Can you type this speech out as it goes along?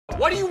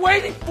What are you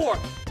waiting for?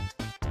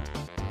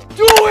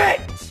 Do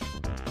it!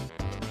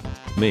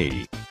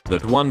 Me.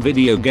 That one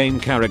video game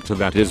character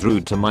that is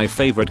rude to my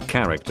favorite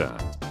character.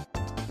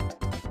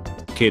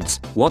 Kids,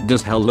 what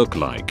does hell look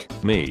like?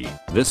 Me.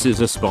 This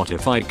is a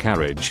Spotify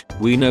carriage.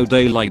 We know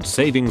daylight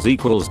savings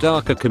equals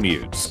darker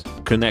commutes.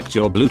 Connect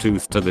your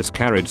Bluetooth to this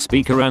carriage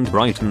speaker and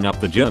brighten up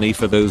the journey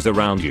for those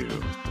around you.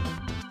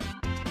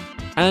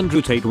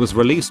 Andrew Tate was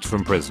released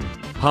from prison.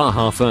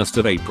 Haha, 1st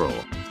of April.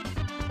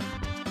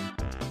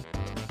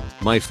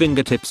 My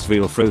fingertips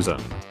feel frozen.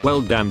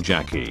 Well damn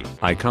Jackie,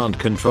 I can't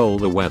control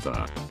the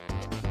weather.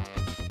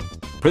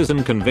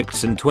 Prison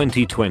convicts in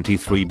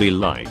 2023 be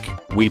like,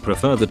 we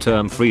prefer the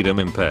term freedom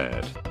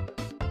impaired.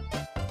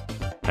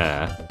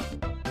 Hair.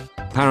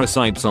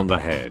 Parasites on the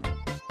head.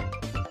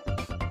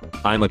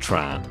 I'm a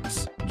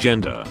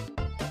transgender.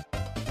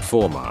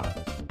 Former.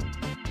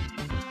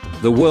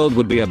 The world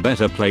would be a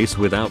better place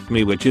without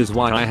me, which is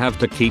why I have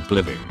to keep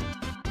living.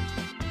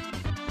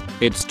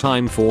 It's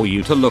time for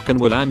you to look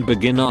inward and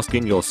begin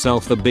asking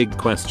yourself the big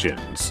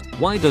questions.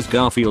 Why does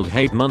Garfield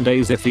hate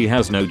Mondays if he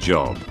has no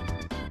job?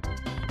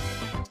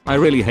 I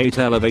really hate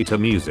elevator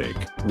music.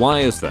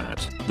 Why is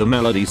that? The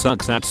melody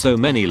sucks at so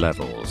many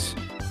levels.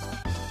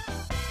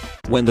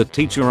 When the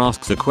teacher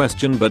asks a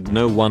question but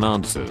no one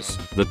answers,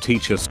 the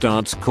teacher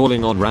starts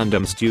calling on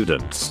random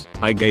students.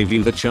 I gave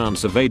you the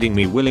chance of aiding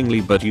me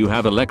willingly, but you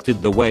have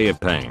elected the way of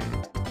pain.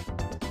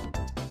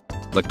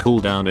 The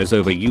cooldown is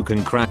over, you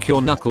can crack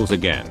your knuckles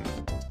again.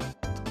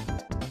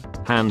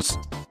 Hands.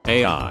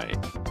 AI.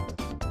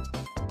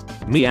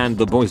 Me and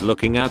the boys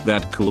looking at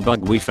that cool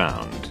bug we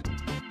found.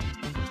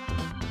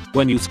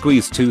 When you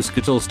squeeze 2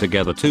 Skittles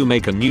together to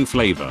make a new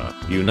flavor,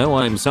 you know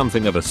I'm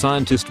something of a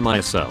scientist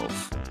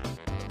myself.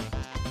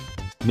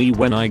 Me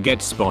when I get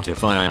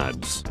Spotify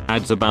ads.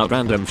 Ads about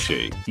random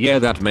shit. Yeah,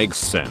 that makes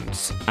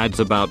sense. Ads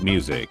about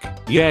music.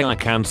 Yeah, I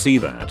can see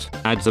that.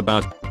 Ads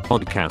about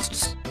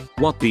podcasts.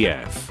 What the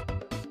F?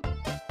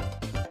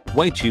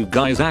 Wait, you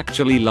guys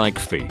actually like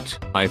feet?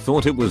 I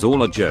thought it was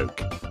all a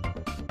joke.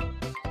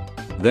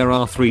 There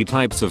are 3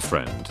 types of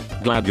friend.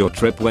 Glad your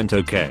trip went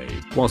okay.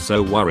 Was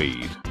so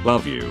worried.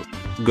 Love you.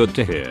 Good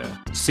to hear.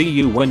 See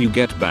you when you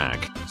get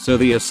back. So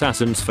the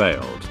assassins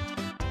failed.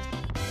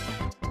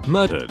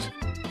 Murdered.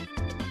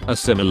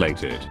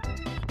 Assimilated.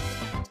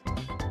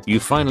 You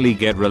finally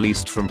get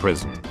released from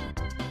prison.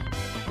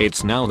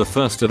 It's now the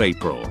 1st of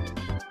April.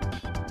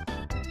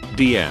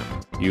 DM.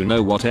 You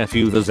know what, F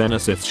you, the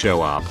Xenociths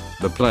show up.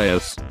 The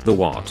players. The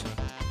what?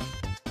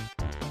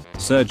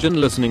 Surgeon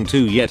listening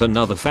to yet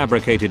another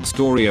fabricated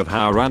story of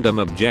how a random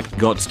object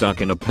got stuck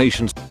in a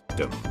patient's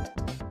system.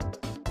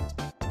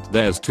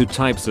 There's 2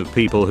 types of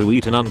people who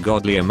eat an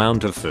ungodly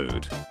amount of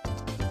food.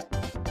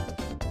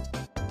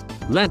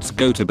 Let's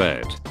go to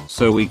bed,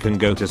 so we can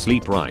go to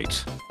sleep,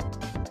 right?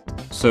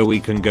 So we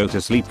can go to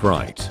sleep,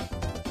 right?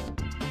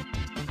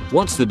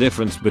 What's the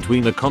difference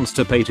between a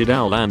constipated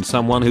owl and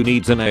someone who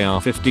needs an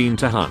AR-15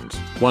 to hunt?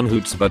 One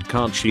hoots but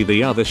can't shoot,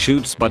 the other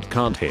shoots but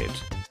can't hit.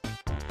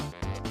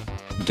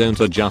 Don't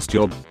adjust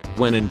your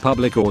when in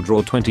public or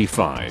draw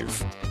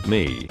 25.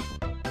 Me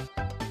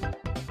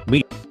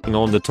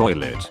on the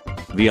toilet.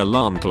 The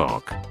alarm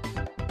clock.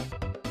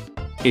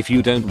 If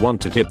you don't want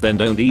to tip, then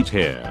don't eat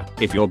here.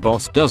 If your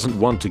boss doesn't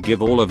want to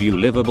give all of you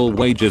livable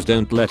wages,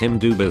 don't let him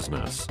do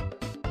business.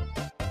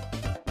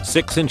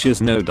 6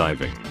 inches no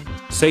diving.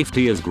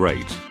 Safety is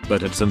great,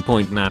 but at some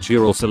point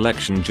natural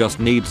selection just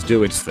needs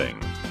do its thing.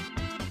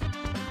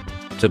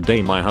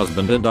 Today my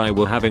husband and I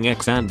were having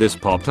X and this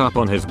popped up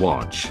on his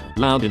watch.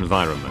 Loud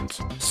environment.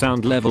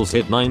 Sound levels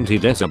hit 90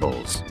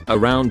 decibels.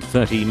 Around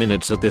 30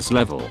 minutes at this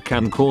level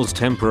can cause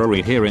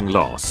temporary hearing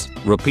loss.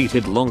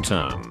 Repeated long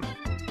term.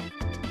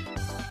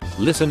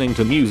 Listening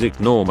to music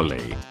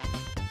normally.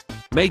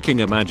 Making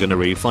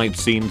imaginary fight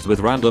scenes with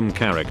random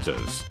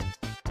characters.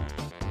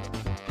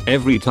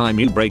 Every time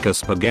you break a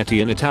spaghetti,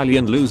 an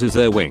Italian loses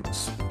their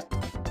wings.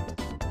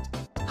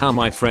 How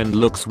my friend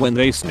looks when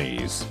they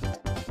sneeze.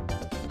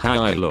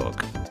 How I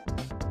look.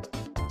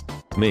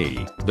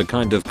 Me, the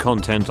kind of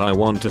content I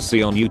want to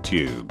see on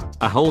YouTube.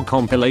 A whole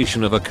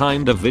compilation of a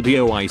kind of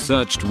video I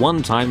searched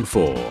one time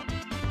for.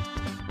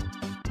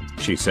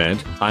 She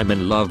said, I'm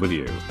in love with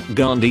you.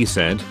 Gandhi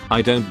said,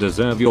 I don't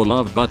deserve your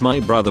love, but my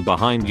brother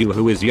behind you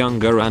who is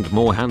younger and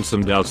more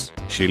handsome does.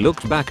 She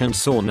looked back and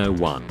saw no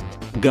one.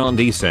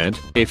 Gandhi said,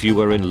 if you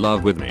were in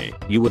love with me,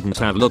 you wouldn't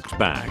have looked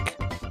back.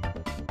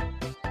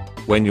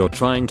 When you're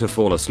trying to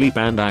fall asleep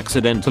and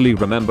accidentally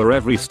remember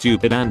every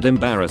stupid and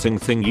embarrassing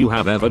thing you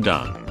have ever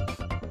done.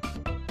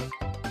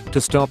 To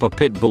stop a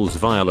pit bull's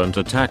violent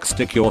attack,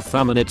 stick your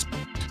thumb in its.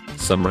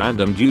 Some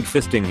random dude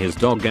fisting his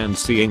dog and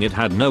seeing it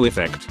had no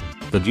effect.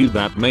 The dude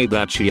that made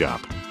that shit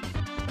up.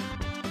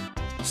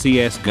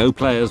 CSGO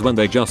players when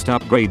they just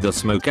upgrade the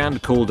smoke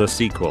and called a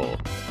sequel.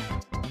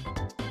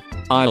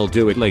 I'll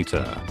do it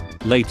later.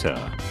 Later.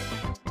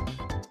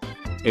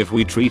 If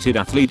we treated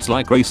athletes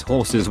like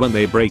racehorses when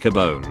they break a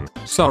bone,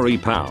 sorry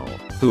pal,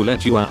 who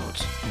let you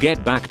out?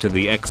 Get back to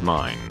the X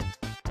mine.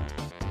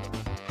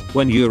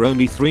 When you're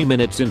only 3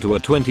 minutes into a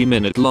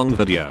 20-minute long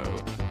video.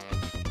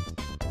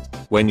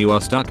 When you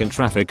are stuck in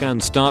traffic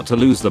and start to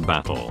lose the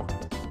battle.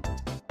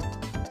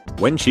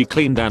 When she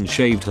cleaned and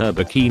shaved her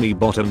bikini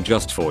bottom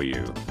just for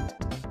you.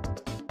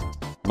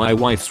 My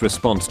wife's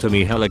response to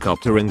me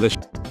helicoptering the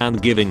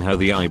and giving her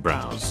the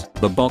eyebrows.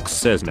 The box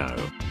says no.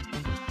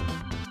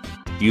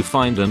 You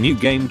find a new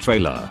game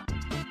trailer.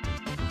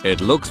 It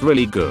looks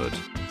really good.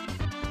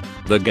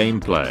 The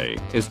gameplay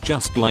is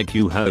just like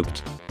you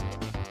hoped.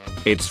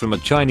 It's from a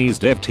Chinese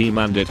dev team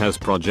and it has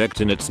project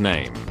in its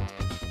name.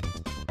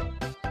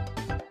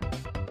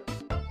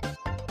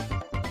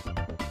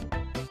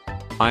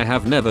 I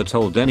have never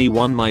told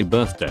anyone my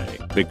birthday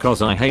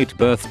because I hate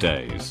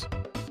birthdays.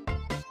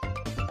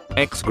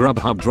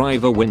 Ex-Grubhub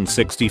driver wins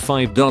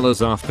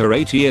 $65 after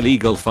 8-year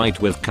legal fight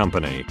with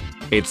company.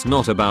 It's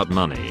not about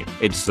money,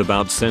 it's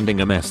about sending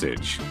a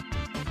message.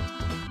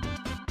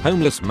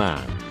 Homeless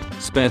man,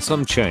 spare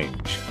some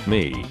change,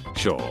 me,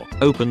 sure,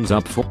 opens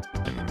up for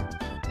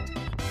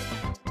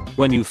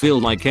when you feel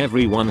like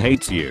everyone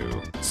hates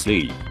you,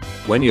 sleep.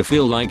 When you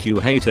feel like you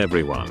hate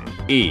everyone,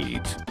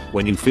 eat.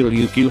 When you feel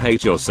you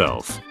hate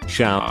yourself,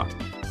 shower.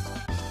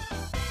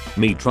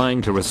 Me trying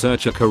to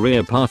research a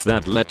career path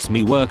that lets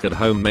me work at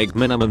home, make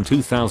minimum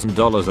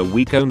 $2,000 a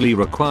week, only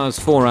requires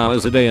 4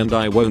 hours a day and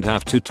I won't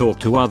have to talk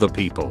to other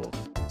people.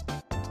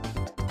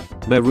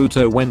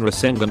 Naruto when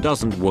Rasengan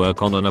doesn't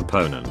work on an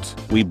opponent,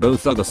 we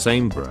both are the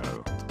same bro.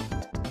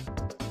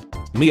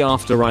 Me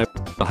after I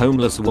a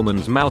homeless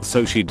woman's mouth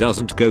so she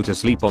doesn't go to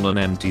sleep on an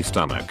empty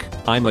stomach,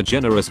 I'm a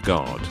generous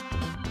god.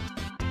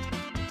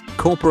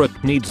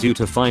 Corporate needs you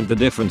to find the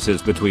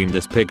differences between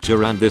this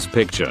picture and this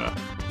picture.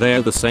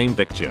 They're the same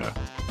picture.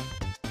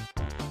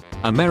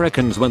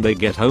 Americans when they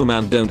get home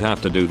and don't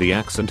have to do the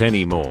accent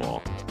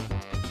anymore.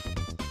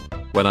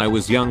 When I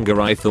was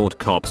younger I thought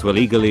cops were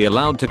legally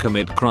allowed to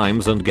commit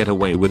crimes and get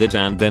away with it,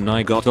 and then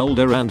I got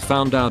older and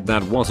found out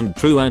that wasn't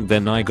true, and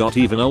then I got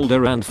even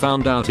older and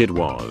found out it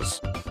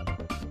was.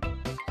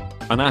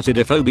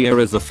 Anatidophobia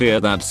is the fear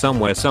that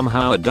somewhere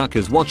somehow a duck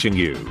is watching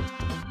you.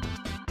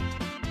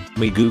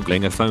 Me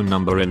googling a phone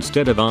number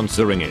instead of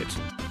answering it.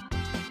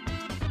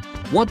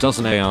 What does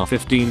an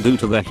AR-15 do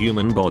to the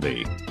human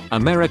body?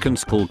 American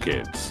school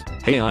kids.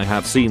 Hey, I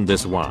have seen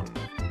this one.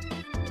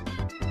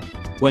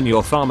 When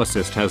your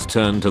pharmacist has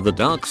turned to the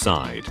dark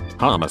side,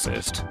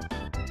 pharmacist.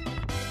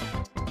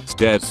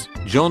 Stairs,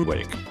 John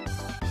Wick.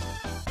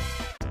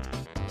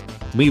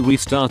 Me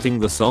restarting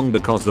the song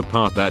because the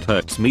part that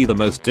hurts me the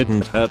most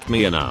didn't hurt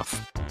me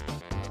enough.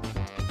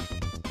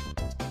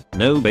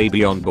 No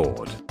baby on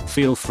board.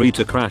 Feel free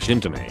to crash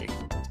into me.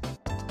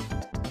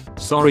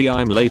 Sorry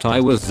I'm late, I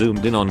was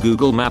zoomed in on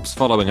Google Maps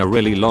following a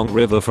really long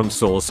river from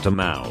source to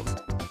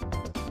mouth.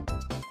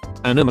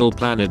 Animal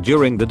Planet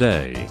during the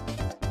day.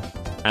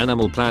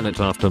 Animal Planet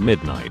after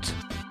midnight.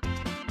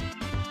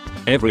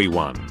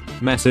 Everyone.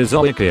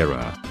 Mesozoic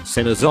era.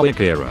 Cenozoic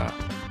era.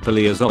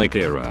 Paleozoic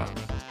era.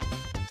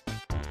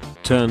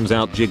 Turns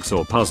out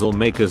jigsaw puzzle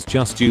makers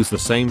just use the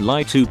same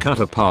lie to cut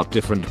apart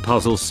different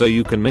puzzles so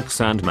you can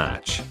mix and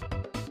match.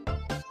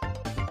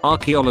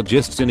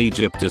 Archaeologists in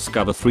Egypt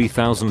discover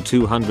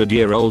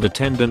 3,200-year-old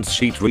attendance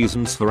sheet.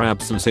 Reasons for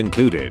absence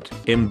included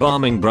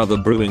embalming, brother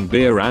brewing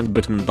beer, and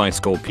bitten by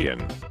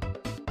scorpion.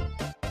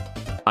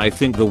 I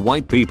think the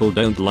white people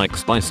don't like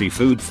spicy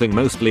food thing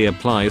mostly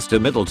applies to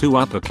middle to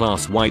upper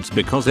class whites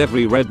because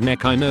every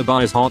redneck I know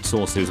buys hot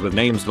sauces with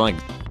names like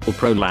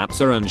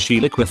Prolapser and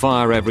She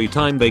Liquefier every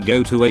time they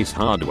go to Ace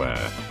Hardware.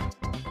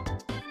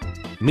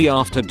 Me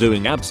after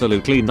doing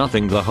absolutely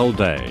nothing the whole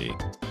day.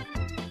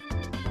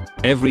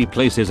 Every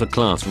place is a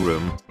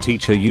classroom.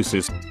 Teacher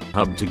uses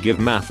Hub to give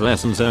math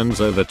lessons, earns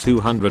over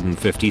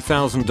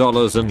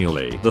 $250,000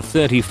 annually. The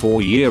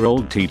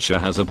 34-year-old teacher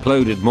has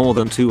uploaded more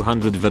than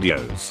 200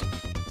 videos.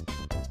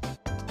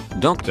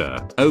 Doctor,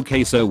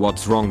 okay, so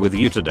what's wrong with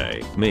you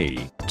today?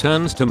 Me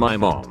turns to my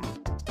mom.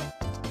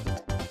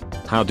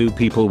 How do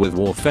people with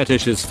war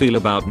fetishes feel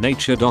about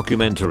nature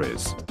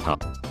documentaries? Huh.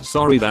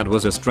 Sorry, that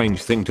was a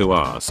strange thing to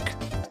ask.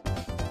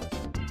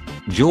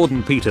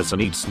 Jordan Peterson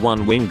eats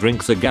one wing,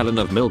 drinks a gallon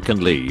of milk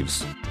and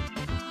leaves.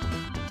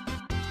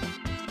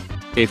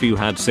 If you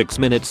had 6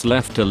 minutes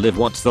left to live,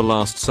 what's the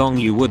last song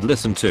you would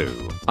listen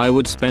to? I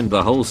would spend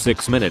the whole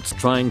 6 minutes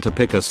trying to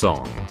pick a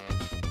song.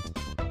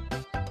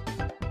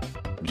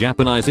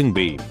 Japanizing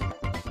bean.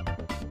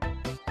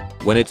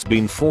 When it's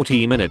been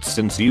 40 minutes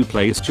since you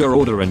placed your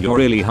order and you're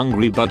really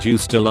hungry but you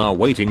still are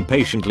waiting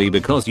patiently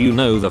because you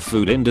know the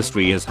food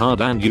industry is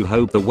hard and you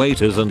hope the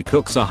waiters and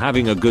cooks are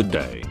having a good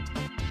day.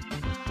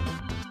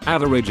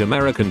 Average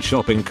American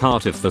shopping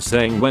cart. If the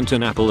saying went,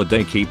 an apple a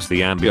day keeps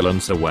the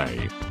ambulance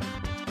away.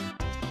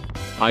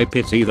 I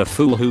pity the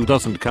fool who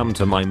doesn't come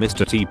to my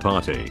Mr. Tea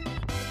party.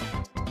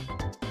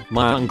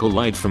 My uncle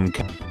lied from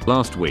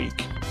last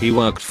week. He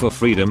worked for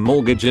Freedom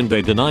Mortgage and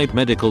they denied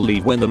medical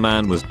leave when the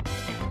man was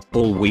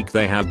all week.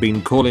 They have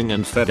been calling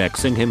and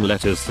FedExing him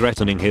letters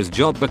threatening his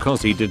job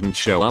because he didn't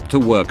show up to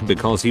work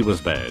because he was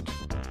bad.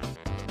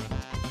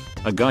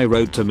 A guy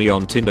wrote to me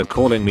on Tinder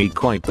calling me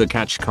quite the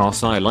catch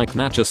cause I like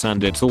nachos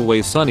and it's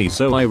always sunny,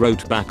 so I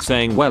wrote back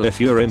saying, well, if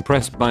you're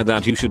impressed by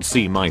that you should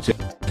see my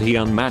He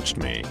unmatched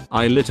me.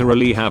 I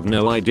literally have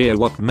no idea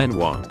what men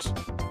want.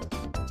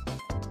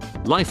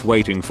 Life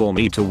waiting for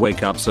me to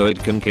wake up so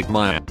it can kick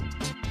my ass.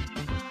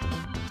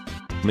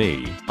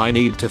 Me, I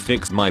need to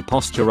fix my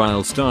posture,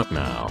 I'll start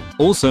now.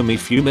 Also me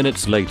few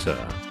minutes later.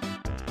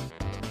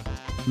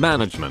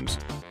 Management.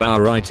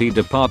 Our IT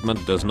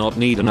department does not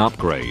need an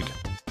upgrade.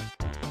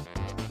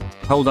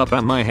 Hold up,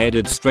 am I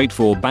headed straight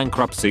for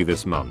bankruptcy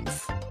this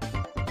month?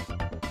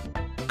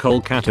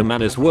 Kolkata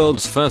man is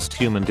world's first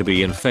human to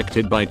be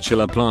infected by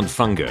chiller plant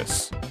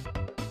fungus.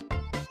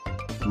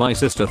 My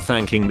sister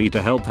thanking me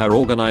to help her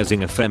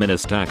organizing a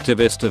feminist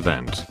activist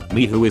event.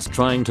 Me who is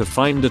trying to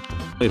find a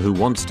who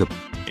wants to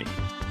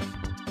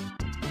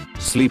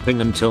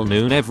sleeping until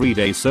noon every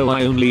day so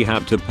I only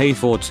have to pay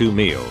for 2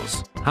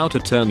 meals. How to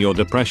turn your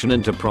depression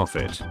into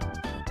profit.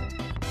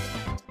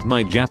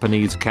 My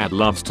Japanese cat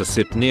loves to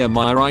sit near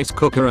my rice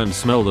cooker and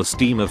smell the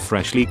steam of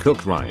freshly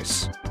cooked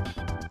rice.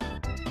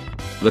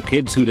 The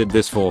kids who did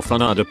this for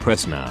fun are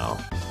depressed now.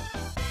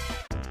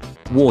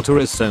 Water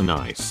is so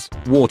nice.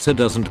 Water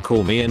doesn't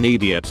call me an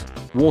idiot.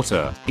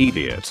 Water,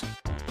 idiot.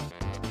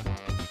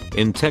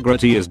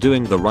 Integrity is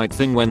doing the right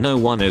thing when no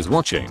one is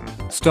watching.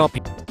 Stop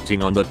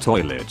eating on the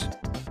toilet.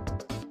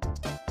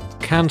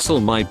 Cancel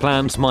my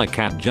plans, my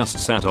cat just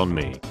sat on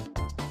me.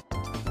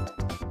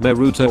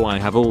 Naruto, I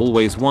have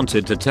always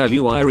wanted to tell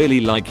you I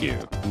really like you.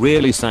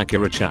 Really,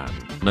 Sakura-chan.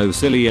 No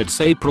silly, it's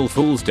April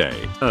Fool's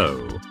Day.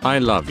 Oh, I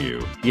love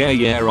you. Yeah,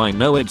 I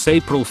know it's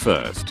April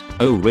 1st.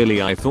 Oh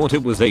really, I thought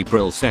it was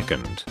April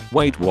 2nd.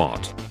 Wait,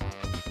 what?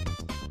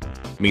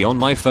 Me on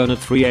my phone at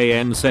 3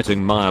 AM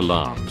setting my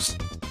alarms.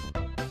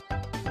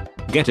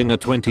 Getting a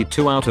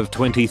 22 out of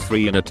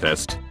 23 in a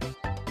test.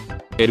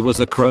 It was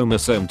a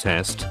chromosome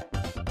test.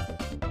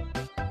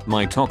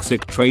 My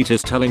toxic trait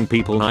is telling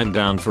people I'm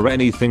down for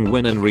anything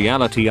when in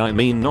reality I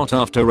mean not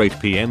after 8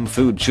 PM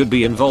food should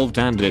be involved,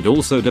 and it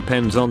also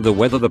depends on the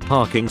weather, the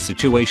parking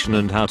situation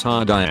and how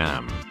tired I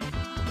am.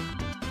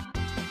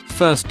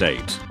 First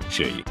date,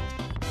 she.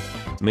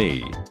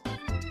 Me.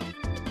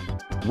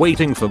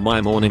 Waiting for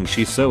my morning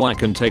she so I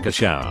can take a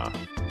shower.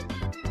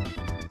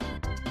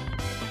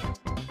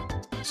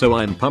 So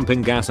I'm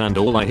pumping gas and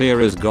all I hear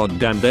is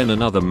goddamn, then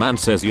another man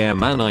says yeah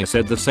man, I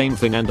said the same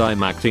thing and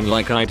I'm acting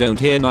like I don't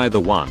hear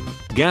neither one.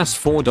 Gas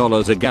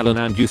 $4 a gallon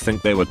and you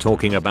think they were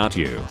talking about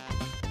you.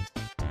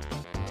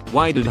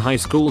 Why did high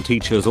school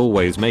teachers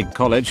always make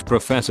college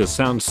professors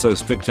sound so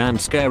strict and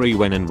scary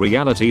when in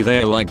reality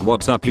they're like,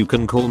 what's up, you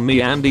can call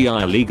me Andy,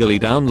 I illegally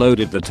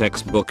downloaded the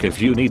textbook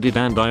if you need it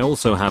and I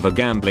also have a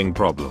gambling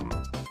problem.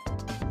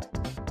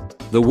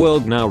 The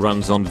world now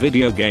runs on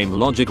video game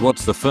logic.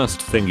 What's the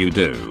first thing you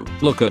do?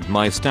 Look at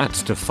my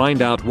stats to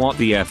find out what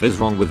the F is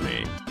wrong with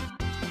me.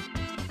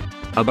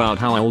 About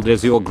how old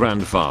is your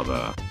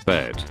grandfather?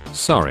 Bed.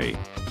 Sorry.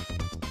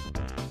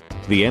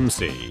 The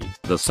MC.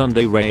 The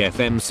Sunday Ray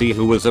FMC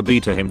who was a B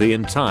to him the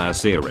entire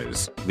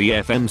series. The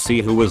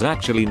FMC who was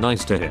actually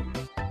nice to him.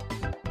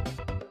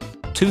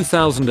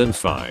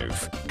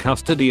 2005.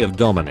 Custody of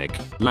Dominic.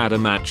 Ladder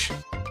match.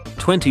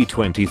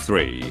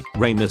 2023,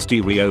 Rey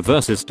Mysterio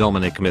vs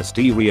Dominic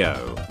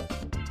Mysterio.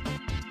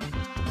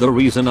 The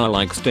reason I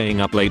like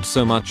staying up late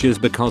so much is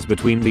because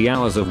between the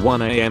hours of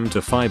 1 AM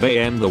to 5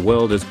 AM the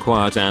world is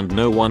quiet and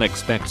no one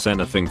expects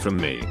anything from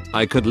me.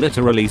 I could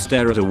literally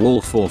stare at a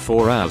wall for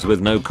 4 hours with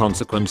no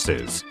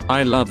consequences.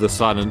 I love the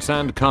silence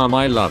and calm,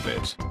 I love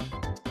it.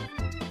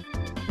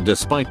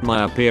 Despite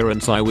my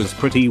appearance I was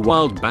pretty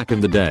wild back in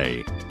the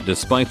day.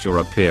 Despite your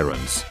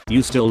appearance,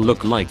 you still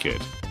look like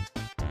it.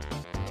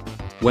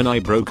 When I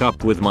broke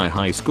up with my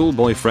high school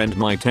boyfriend,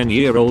 my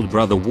 10-year-old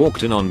brother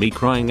walked in on me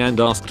crying and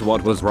asked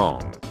what was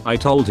wrong. I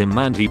told him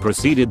and he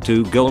proceeded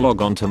to go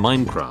log on to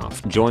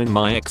Minecraft, join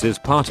my ex's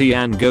party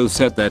and go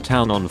set their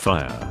town on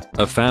fire.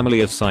 A family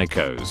of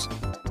psychos.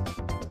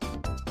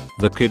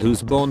 The kid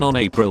who's born on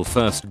April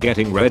 1st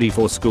getting ready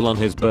for school on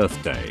his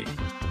birthday.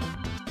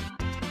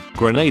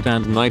 Grenade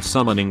and knife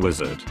summoning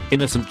wizard.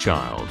 Innocent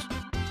child.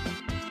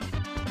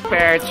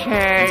 Spare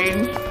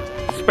change.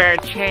 Spare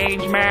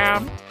change,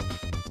 ma'am.